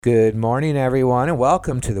Good morning, everyone, and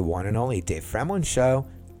welcome to the one and only Dave Fremlin Show.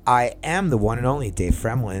 I am the one and only Dave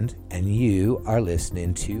Fremlin, and you are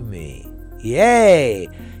listening to me. Yay!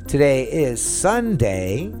 Today is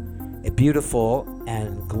Sunday, a beautiful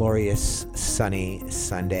and glorious sunny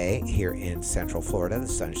Sunday here in Central Florida, the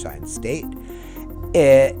Sunshine State.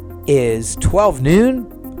 It is 12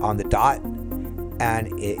 noon on the dot, and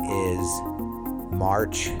it is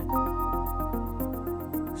March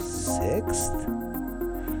 6th.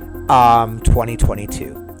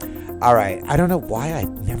 2022. All right. I don't know why I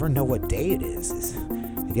never know what day it is.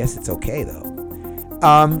 I guess it's okay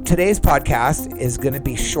though. Today's podcast is going to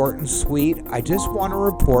be short and sweet. I just want to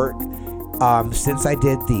report, since I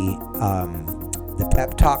did the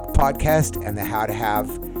Pep Talk podcast and the How to Have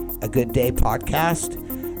a Good Day podcast,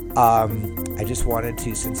 I just wanted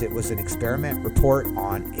to, since it was an experiment, report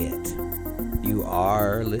on it. You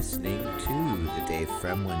are listening to the Dave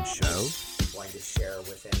Fremlin Show. To share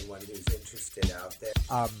with anyone who's interested out there.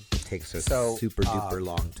 Takes a super duper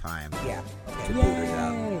long time to boot it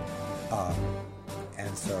up.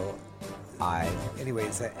 And so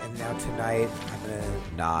anyways, and now tonight I'm going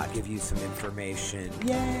to Not give you some information.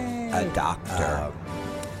 a doctor.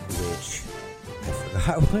 Which I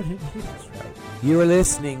forgot what it is. Right. You are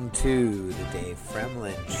listening to the Dave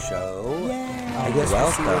Fremlin Show. I guess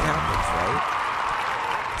we'll see what happens,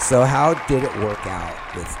 right? So how did it work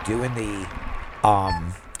out with doing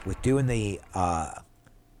the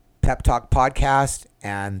Pep Talk podcast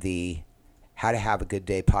and the How to Have a Good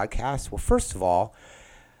Day podcast? Well, first of all,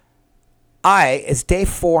 it's day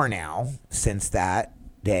 4 now since that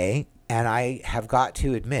day, and I have got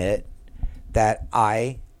to admit that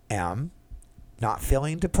I am not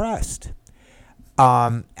feeling depressed.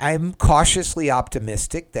 I'm cautiously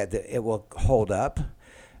optimistic that it will hold up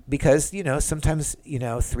because, sometimes,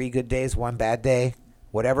 3 good days, 1 bad day,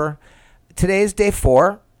 whatever. Today is day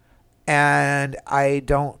 4, and I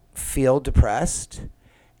don't feel depressed,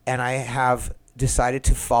 and I have decided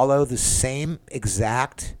to follow the same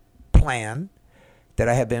exact plan that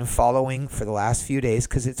I have been following for the last few days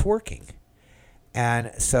because it's working.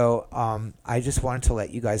 And so I just wanted to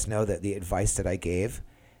let you guys know that the advice that I gave,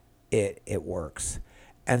 it works.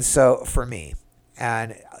 And so for me,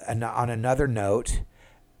 and on another note,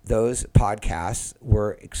 those podcasts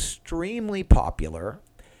were extremely popular.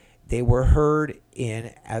 They were heard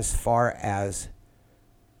in as far as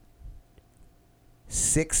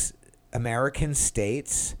 6 American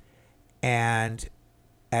states and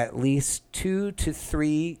at least 2 to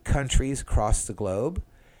 3 countries across the globe.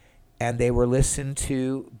 And they were listened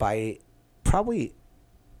to by probably,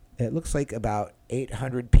 it looks like about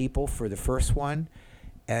 800 people for the first one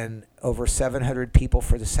and over 700 people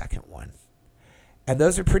for the second one. And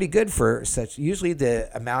those are pretty good for such. Usually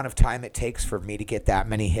the amount of time it takes for me to get that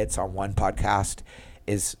many hits on one podcast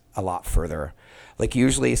is a lot further. Like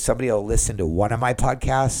usually somebody will listen to one of my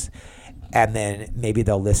podcasts and then maybe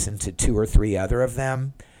they'll listen to 2 or 3 other of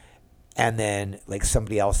them. And then like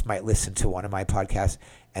somebody else might listen to one of my podcasts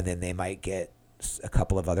and then they might get a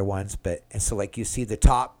couple of other ones. And so like you see the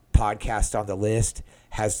top podcast on the list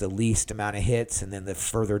has the least amount of hits, and then the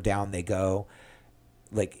further down they go,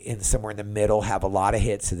 like somewhere in the middle, have a lot of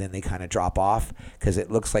hits, and then they kind of drop off because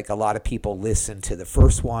it looks like a lot of people listen to the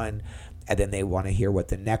first one and then they want to hear what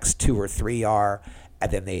the next 2 or 3 are,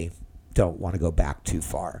 and then they don't want to go back too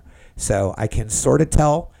far. So I can sort of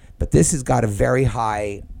tell, but this has got a very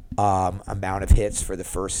high amount of hits for the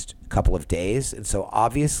first couple of days, and so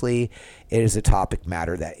obviously it is a topic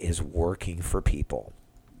matter that is working for people.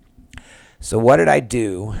 So what did I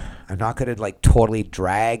do? I'm not going to like totally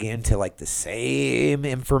drag into like the same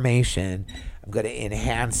information. I'm going to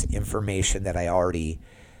enhance information that I already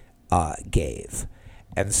gave.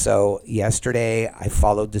 And so yesterday I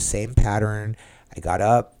followed the same pattern. I got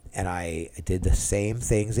up and I did the same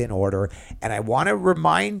things in order. And I want to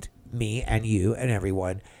remind me and you and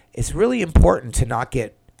everyone, it's really important to not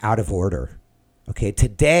get out of order. Okay,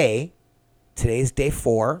 today's day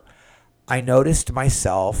 4. I noticed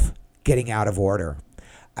myself getting out of order.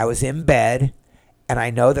 I was in bed and I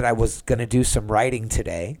know that I was going to do some writing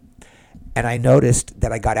today, and I noticed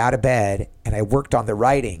that I got out of bed and I worked on the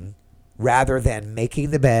writing rather than making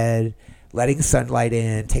the bed, letting sunlight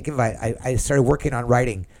in, I started working on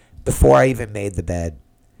writing before I even made the bed.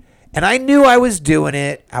 And I knew I was doing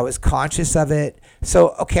it. I was conscious of it.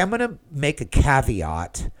 So, okay, I'm going to make a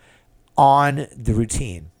caveat on the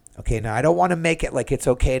routine. Okay, now I don't want to make it like it's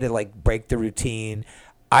okay to like break the routine.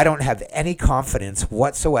 I don't have any confidence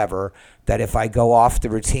whatsoever that if I go off the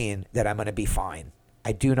routine that I'm going to be fine.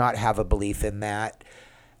 I do not have a belief in that.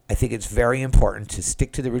 I think it's very important to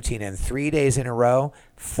stick to the routine. And 3 days in a row,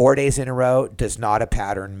 4 days in a row does not a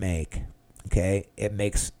pattern make. Okay? It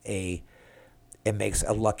makes a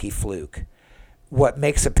lucky fluke. What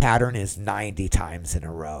makes a pattern is 90 times in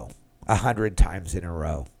a row, 100 times in a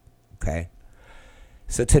row. Okay?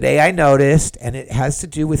 So today I noticed, and it has to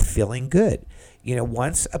do with feeling good.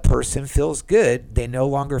 Once a person feels good, they no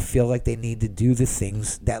longer feel like they need to do the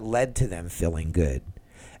things that led to them feeling good.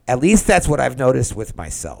 At least that's what I've noticed with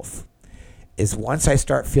myself, is once I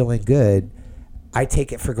start feeling good, I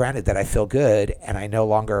take it for granted that I feel good, and I no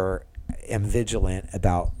longer am vigilant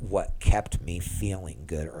about what kept me feeling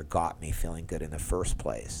good or got me feeling good in the first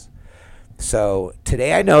place. So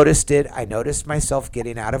today I noticed it. I noticed myself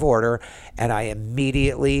getting out of order, and I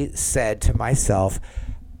immediately said to myself,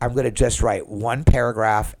 I'm going to just write one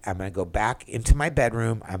paragraph. I'm going to go back into my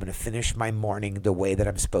bedroom. I'm going to finish my morning the way that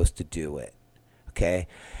I'm supposed to do it. Okay?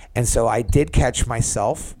 And so I did catch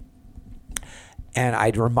myself, and I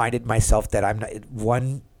reminded myself that I'm not,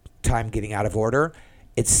 one time getting out of order.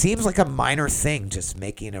 It seems like a minor thing, just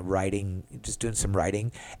doing some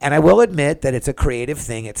writing. And I will admit that it's a creative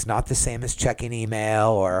thing. It's not the same as checking email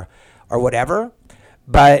or whatever.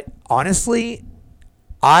 But honestly,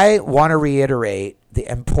 I want to reiterate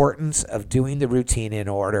the importance of doing the routine in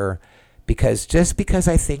order, because just because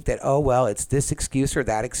I think that, it's this excuse or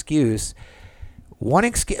that excuse,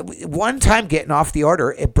 one time getting off the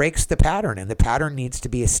order, it breaks the pattern, and the pattern needs to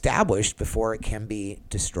be established before it can be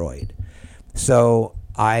destroyed. So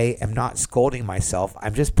I am not scolding myself.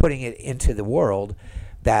 I'm just putting it into the world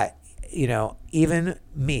that, even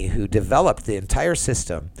me who developed the entire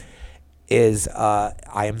system is, I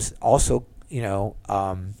am also,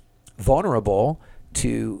 vulnerable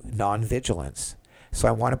to non-vigilance. So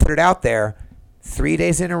I want to put it out there. 3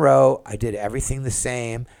 days in a row, I did everything the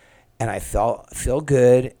same, and I feel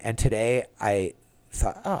good. And today I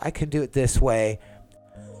thought, I can do it this way.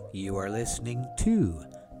 You are listening to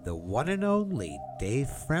the one and only Dave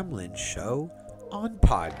Fremlin Show on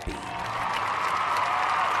Podbean.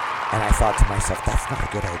 And I thought to myself, that's not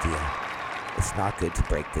a good idea. It's not good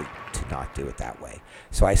to not do it that way.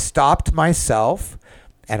 So I stopped myself,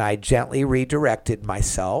 and I gently redirected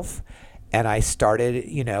myself, and I started,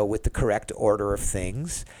 with the correct order of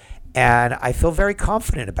things. And I feel very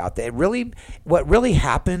confident about that. What really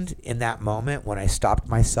happened in that moment when I stopped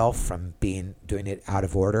myself from doing it out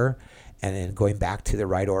of order and then going back to the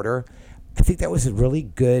right order, I think that was a really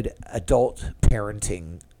good adult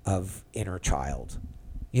parenting of inner child.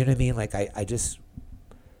 You know what I mean? Like I just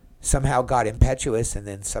somehow got impetuous, and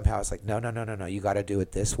then somehow it's like, no, you got to do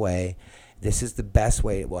it this way. This is the best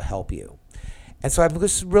way. It will help you. And so I'm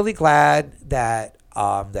just really glad that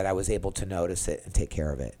I was able to notice it and take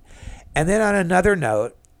care of it. And then on another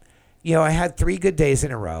note, I had 3 good days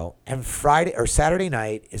in a row, and Friday or Saturday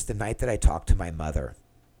night is the night that I talked to my mother.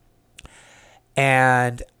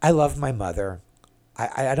 And I love my mother.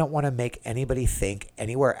 I don't want to make anybody think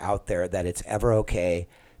anywhere out there that it's ever okay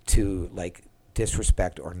to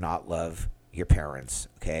disrespect or not love your parents,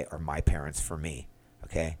 okay, or my parents for me,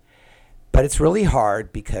 okay? But it's really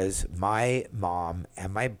hard because my mom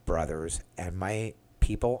and my brothers and my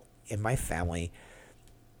people in my family,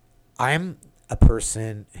 I'm a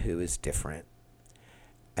person who is different.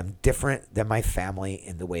 I'm different than my family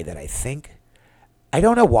in the way that I think. I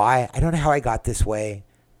don't know why. I don't know how I got this way.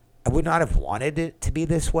 I would not have wanted it to be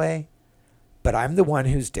this way, but I'm the one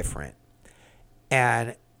who's different.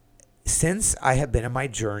 And since I have been on my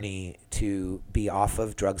journey to be off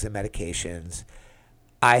of drugs and medications,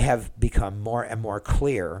 I have become more and more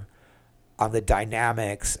clear on the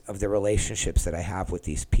dynamics of the relationships that I have with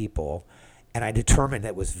these people. And I determined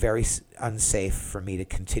it was very unsafe for me to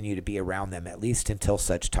continue to be around them, at least until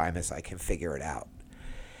such time as I can figure it out.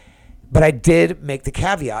 But I did make the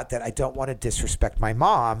caveat that I don't want to disrespect my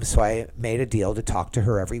mom, so I made a deal to talk to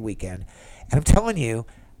her every weekend. And I'm telling you,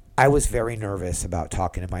 I was very nervous about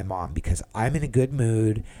talking to my mom because I'm in a good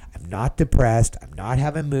mood. I'm not depressed. I'm not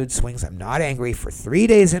having mood swings. I'm not angry for 3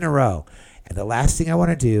 days in a row. And the last thing I want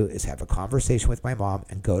to do is have a conversation with my mom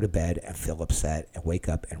and go to bed and feel upset and wake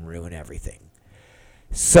up and ruin everything.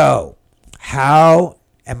 So,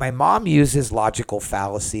 and my mom uses logical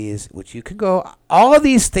fallacies, which you can go, all of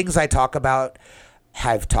these things I talk about,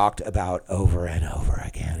 I've talked about over and over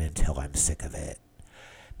again until I'm sick of it.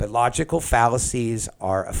 But logical fallacies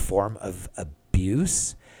are a form of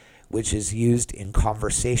abuse, which is used in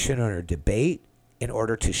conversation or debate in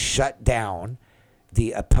order to shut down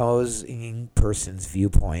the opposing person's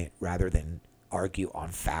viewpoint rather than argue on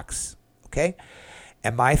facts. Okay?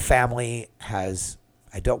 And my family has,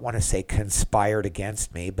 I don't want to say conspired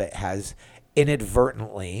against me, but has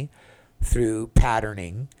inadvertently, through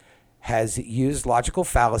patterning, has used logical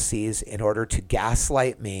fallacies in order to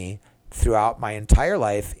gaslight me throughout my entire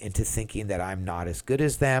life into thinking that I'm not as good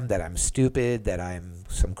as them, that I'm stupid, that I'm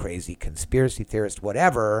some crazy conspiracy theorist,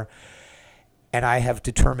 whatever. And I have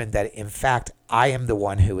determined that, in fact, I am the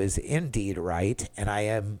one who is indeed right, and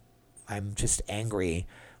I'm just angry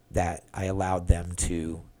that I allowed them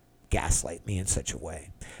to gaslight me in such a way.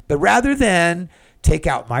 But rather than take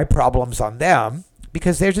out my problems on them,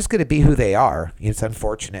 because they're just going to be who they are, it's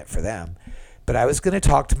unfortunate for them. But I was going to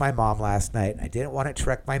talk to my mom last night. I didn't want it to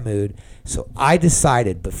wreck my mood. So I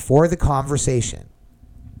decided before the conversation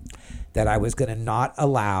that I was going to not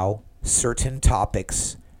allow certain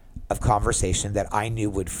topics of conversation that I knew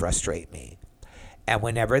would frustrate me. And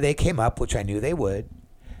whenever they came up, which I knew they would,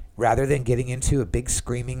 rather than getting into a big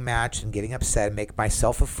screaming match and getting upset and make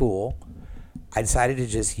myself a fool, I decided to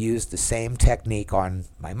just use the same technique on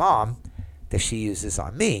my mom that she uses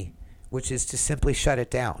on me, which is to simply shut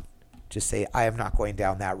it down. Just say, I am not going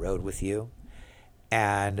down that road with you.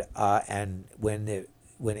 And when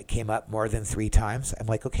it came up more than 3 times, I'm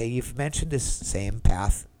like, okay, you've mentioned this same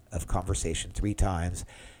path of conversation 3 times,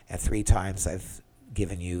 and 3 times I've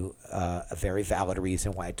given you a very valid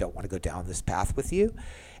reason why I don't want to go down this path with you.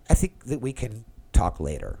 I think that we can talk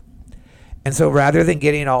later. And so rather than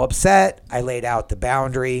getting all upset, I laid out the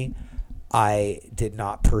boundary. I did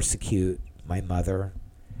not persecute my mother.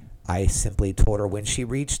 I simply told her when she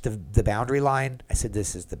reached the boundary line, I said,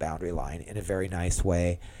 this is the boundary line, in a very nice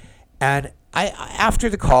way. And I after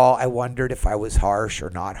the call, I wondered if I was harsh or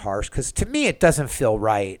not harsh, because to me, it doesn't feel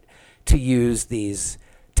right to use these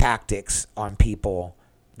tactics on people.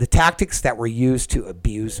 The tactics that were used to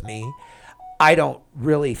abuse me, I don't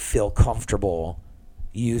really feel comfortable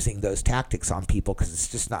using those tactics on people because it's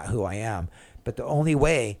just not who I am. But the only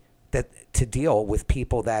way to deal with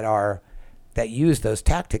people that use those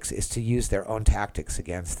tactics is to use their own tactics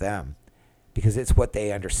against them, because it's what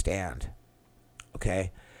they understand.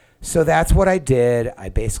 Okay? So that's what I did. I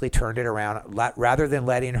basically turned it around. Rather than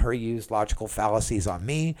letting her use logical fallacies on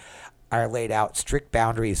me, I laid out strict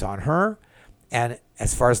boundaries on her. And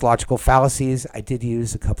as far as logical fallacies, I did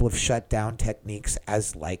use a couple of shutdown techniques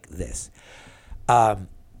as like this. No,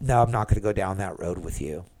 I'm not going to go down that road with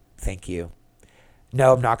you. Thank you.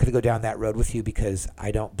 No, I'm not going to go down that road with you because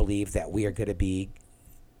I don't believe that we are going to be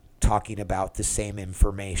talking about the same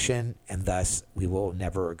information, and thus we will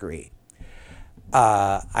never agree.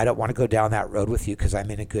 I don't want to go down that road with you because I'm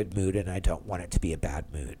in a good mood and I don't want it to be a bad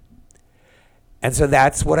mood. And so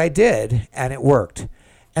that's what I did, and it worked.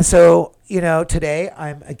 And so, today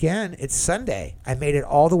it's Sunday. I made it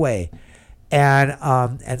all the way.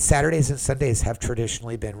 And Saturdays and Sundays have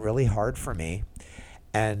traditionally been really hard for me.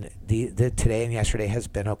 And the today and yesterday has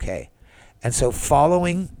been okay. And so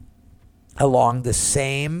following along the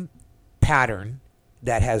same pattern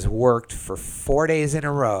that has worked for 4 days in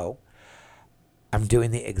a row, I'm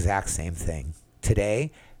doing the exact same thing.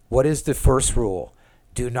 Today, what is the first rule?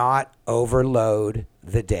 Do not overload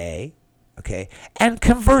the day, okay? And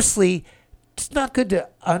conversely, it's not good to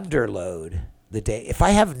underload the day. If I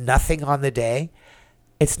have nothing on the day,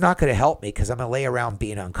 it's not going to help me because I'm going to lay around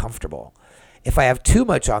being uncomfortable. If I have too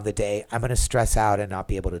much on the day, I'm going to stress out and not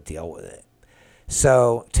be able to deal with it.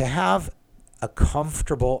 So to have a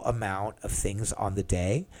comfortable amount of things on the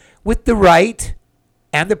day with the right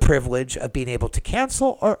and the privilege of being able to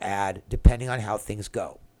cancel or add depending on how things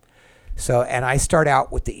go. So, and I start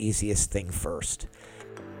out with the easiest thing first.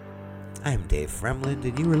 I'm Dave Fremland,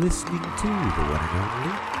 and you are listening to the one and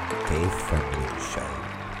only Dave Fremland Show.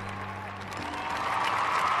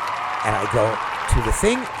 And I go to the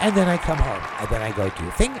thing, and then I come home. And then I go to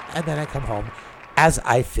the thing, and then I come home as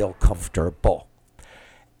I feel comfortable.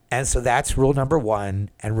 And so that's rule number 1.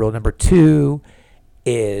 And rule number 2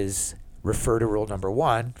 is refer to rule number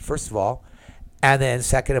 1, first of all. And then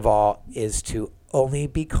second of all is to only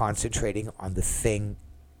be concentrating on the thing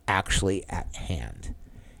actually at hand.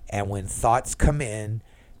 And when thoughts come in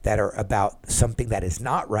that are about something that is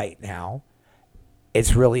not right now,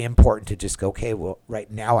 it's really important to just go, okay, well,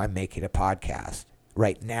 right now I'm making a podcast.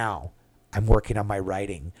 Right now I'm working on my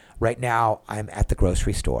writing. Right now I'm at the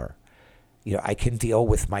grocery store. I can deal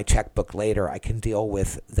with my checkbook later. I can deal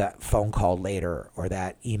with that phone call later or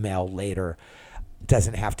that email later. It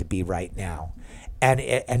doesn't have to be right now.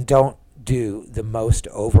 And don't do the most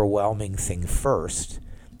overwhelming thing first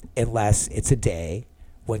unless it's a day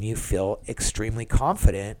when you feel extremely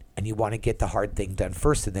confident and you want to get the hard thing done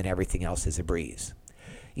first, and then everything else is a breeze.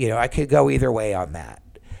 I could go either way on that.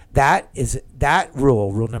 That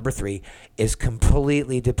rule number 3, is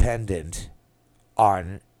completely dependent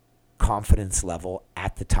on confidence level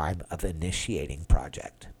at the time of initiating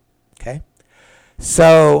project. Okay?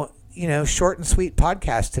 So short and sweet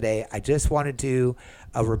podcast today. I just want to do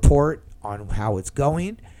a report on how it's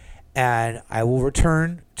going, and I will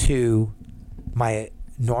return to my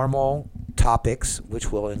normal topics,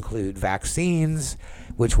 which will include vaccines,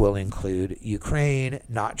 which will include Ukraine,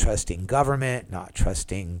 not trusting government, not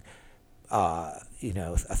trusting,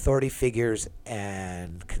 authority figures,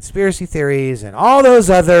 and conspiracy theories, and all those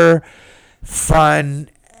other fun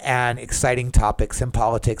and exciting topics in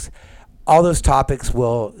politics. All those topics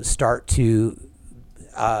will start to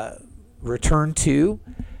return to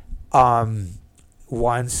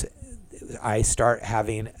once I start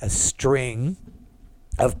having a string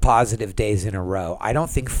of positive days in a row. I don't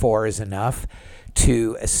think 4 is enough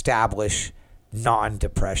to establish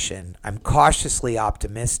non-depression. I'm cautiously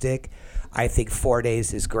optimistic. I think 4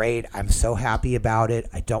 days is great. I'm so happy about it.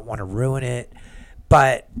 I don't want to ruin it.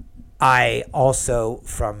 But I also,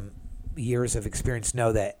 from years of experience,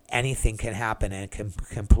 know that anything can happen and can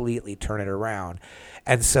completely turn it around.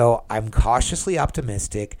 And so I'm cautiously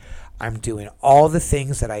optimistic. I'm doing all the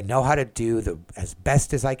things that I know how to do as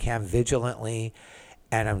best as I can vigilantly.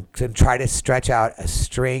 And I'm going to try to stretch out a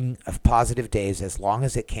string of positive days as long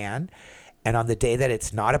as it can. And on the day that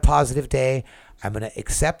it's not a positive day, I'm going to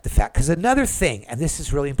accept the fact. Because another thing, and this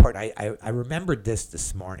is really important, I remembered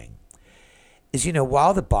this morning, is,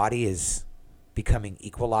 while the body is becoming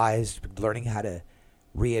equalized, learning how to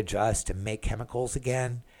readjust and make chemicals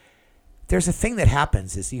again, there's a thing that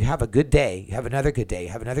happens is you have a good day, you have another good day, you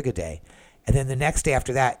have another good day. And then the next day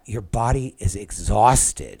after that, your body is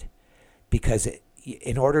exhausted because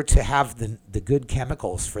in order to have the good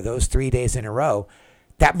chemicals for those 3 days in a row,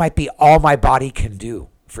 that might be all my body can do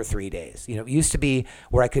for 3 days. It used to be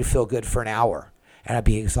where I could feel good for an hour and I'd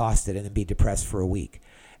be exhausted and then be depressed for a week.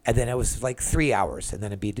 And then it was like 3 hours and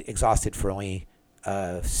then I'd be exhausted for only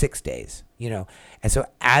 6 days, And so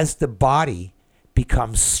as the body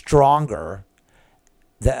becomes stronger,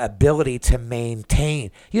 the ability to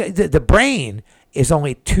maintain, the brain is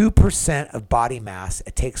only 2% of body mass.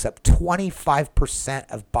 It takes up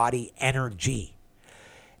 25% of body energy.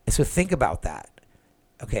 And so think about that.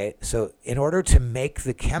 Okay, so in order to make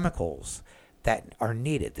the chemicals that are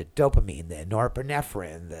needed, the dopamine, the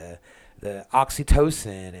norepinephrine, the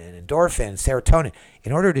oxytocin and endorphin, serotonin,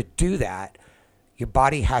 in order to do that, your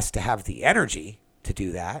body has to have the energy to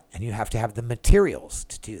do that, and you have to have the materials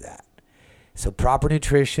to do that. So proper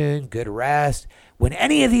nutrition, good rest. When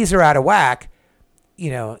any of these are out of whack,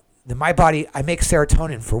 my body, I make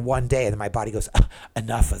serotonin for 1 day, and then my body goes,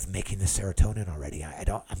 enough of making the serotonin already.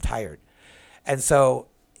 I'm tired. And so,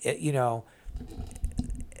 what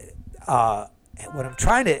I'm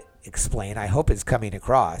trying to explain, I hope it's coming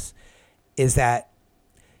across, is that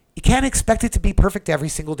you can't expect it to be perfect every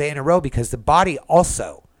single day in a row because the body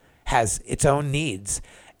also has its own needs.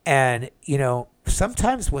 And,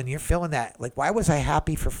 sometimes when you're feeling that, like, why was I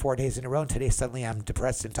happy for 4 days in a row and today suddenly I'm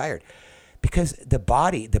depressed and tired? Because the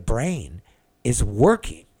body, the brain is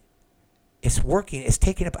working. It's working. It's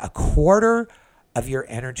taking up a quarter of your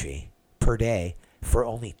energy per day for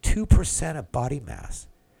only 2% of body mass.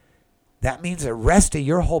 That means the rest of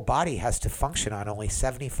your whole body has to function on only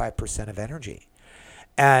 75% of energy.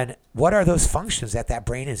 And what are those functions that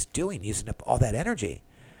brain is doing, using up all that energy?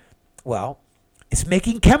 Well, it's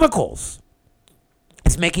making chemicals.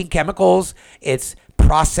 It's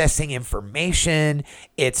processing information.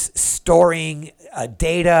 It's storing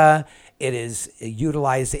data. It is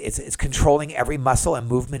utilized. It's controlling every muscle and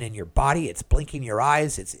movement in your body. It's blinking your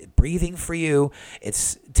eyes. It's breathing for you.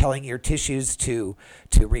 It's telling your tissues to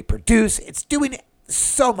reproduce. It's doing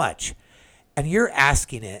so much. And you're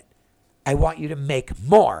asking it, I want you to make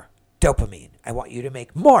more dopamine. I want you to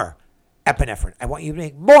make more epinephrine. I want you to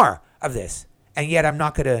make more of this. And yet I'm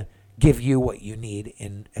not going to give you what you need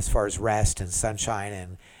in as far as rest and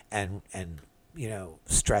sunshine and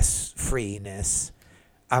stress-freeness.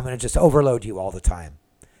 I'm going to just overload you all the time.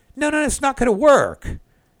 No, it's not going to work.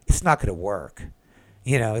 It's not going to work.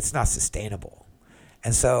 It's not sustainable.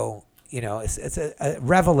 And so, it's a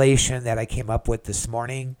revelation that I came up with this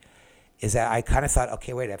morning is that I kind of thought,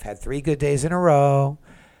 okay, wait, I've had 3 good days in a row.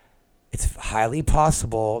 It's highly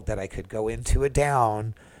possible that I could go into a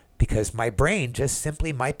down because my brain just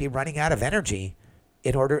simply might be running out of energy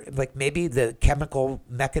in order, like maybe the chemical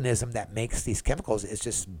mechanism that makes these chemicals is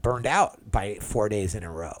just burned out by 4 days in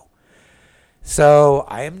a row. So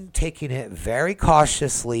I am taking it very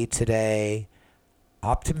cautiously today,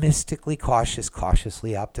 optimistically cautious,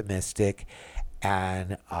 cautiously optimistic.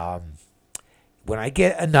 And when I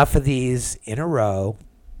get enough of these in a row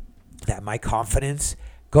that my confidence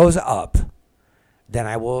goes up, then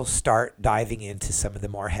I will start diving into some of the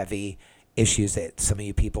more heavy issues that some of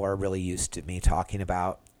you people are really used to me talking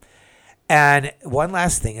about. And one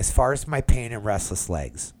last thing, as far as my pain and restless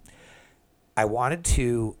legs, I wanted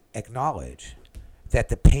to acknowledge that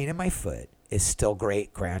the pain in my foot is still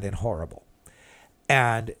great, grand, and horrible.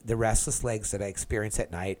 And the restless legs that I experience at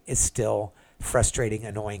night is still frustrating,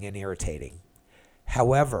 annoying, and irritating.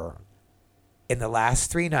 However, in the last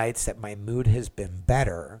 3 nights that my mood has been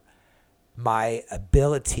better, my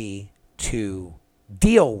ability to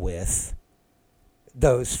deal with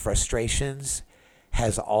those frustrations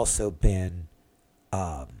has also been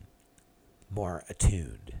more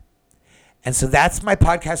attuned. And so that's my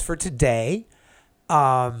podcast for today.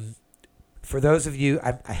 For those of you,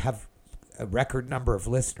 I have a record number of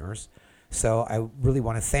listeners, so I really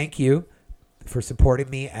want to thank you for supporting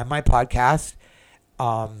me and my podcast.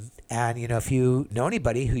 And, if you know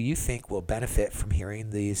anybody who you think will benefit from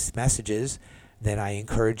hearing these messages, then I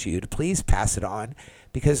encourage you to please pass it on,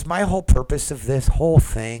 because my whole purpose of this whole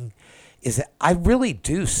thing is that I really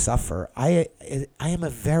do suffer. I am a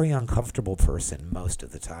very uncomfortable person most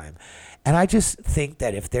of the time. And I just think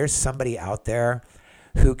that if there's somebody out there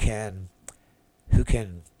who can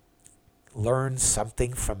learn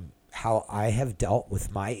something from how I have dealt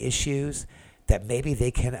with my issues, that maybe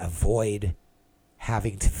they can avoid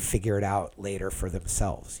having to figure it out later for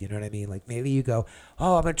themselves. You know what I mean? Like maybe you go,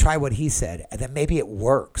 oh, I'm going to try what he said. And then maybe it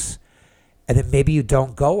works. And then maybe you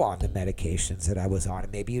don't go on the medications that I was on.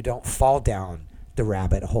 And maybe you don't fall down the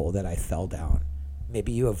rabbit hole that I fell down.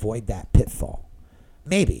 Maybe you avoid that pitfall.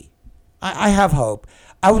 Maybe. I have hope.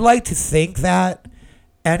 I would like to think that.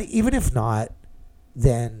 And even if not,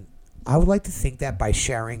 then I would like to think that by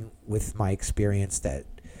sharing with my experience that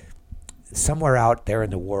somewhere out there in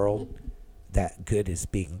the world, that good is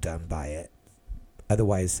being done by it.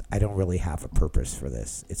 Otherwise, I don't really have a purpose for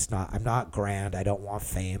this. I'm not grand. I don't want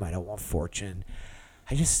fame. I don't want fortune.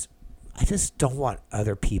 I just don't want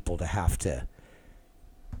other people to have the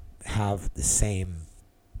same.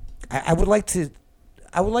 I would like to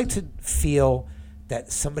feel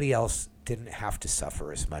that somebody else didn't have to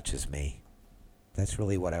suffer as much as me. That's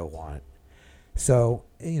really what I want. So,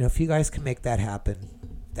 if you guys can make that happen,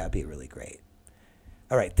 that'd be really great.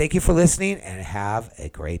 All right. Thank you for listening, and have a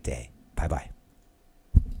great day. Bye-bye.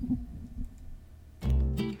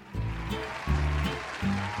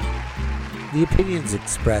 The opinions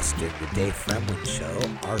expressed in the Dave Fremlin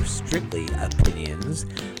Show are strictly opinions.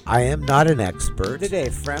 I am not an expert. The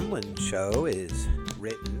Dave Fremlin Show is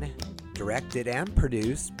written, directed, and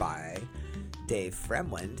produced by Dave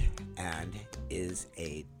Fremlin and is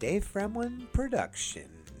a Dave Fremlin production.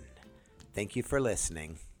 Thank you for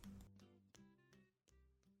listening.